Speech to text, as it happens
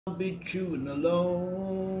I'll be chewing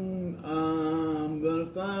along. I'm gonna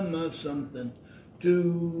find my something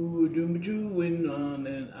to do me chewing on,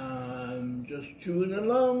 and I'm just chewing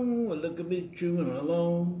along. Well, look at me chewing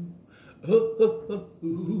along. Ho, ho, ho,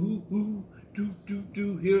 ooh, ooh, do, do,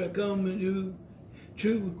 do, here I come with you.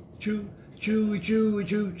 Chew, chew, chew, chew,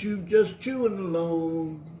 chew, chew, just chewing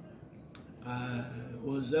along. I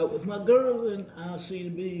was out with my girl and I seen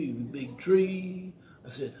a big tree. I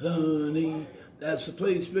said, honey, that's the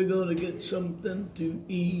place we're gonna get something to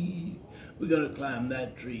eat. We're gonna climb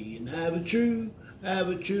that tree and have a chew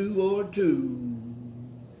or two.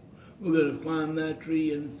 We're gonna climb that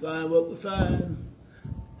tree and find what we find.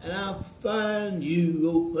 And I'll find you,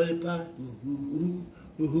 oh honey pie. Ooh,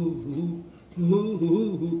 ooh, ooh, ooh,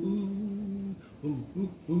 ooh, ooh, ooh,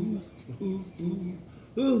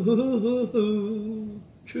 ooh, ooh, ooh,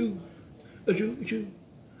 chew, a chew, chew,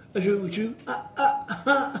 a chew, chew,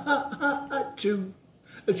 chew,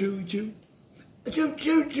 a chew, chew, a chew,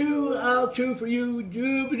 chew, chew. I'll chew for you,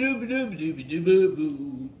 dooba dooba dooba dooba dooba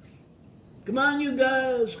boo. Come on, you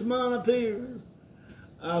guys, come on up here.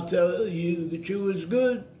 I'll tell you the chew is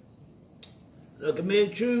good. Look at me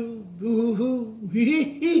chew, hoo hoo, hee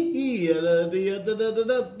hee hee, da da da da da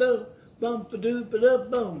da da, bump a doop a da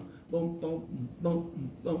bum, bum bum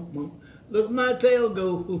bum bum bum. Look at my tail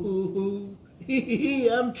go, hoo hoo hoo, hee hee hee.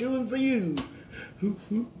 I'm chewing for you, hoo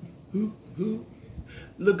hoo hoo hoo.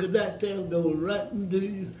 Look at that tail go right into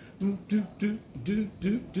you, do do do do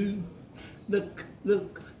do do. Look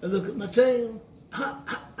at my tail, ha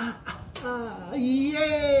ha ha ha,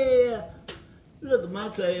 yeah. Look at my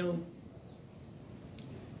tail.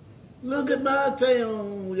 Look at my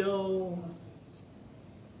tail, yo.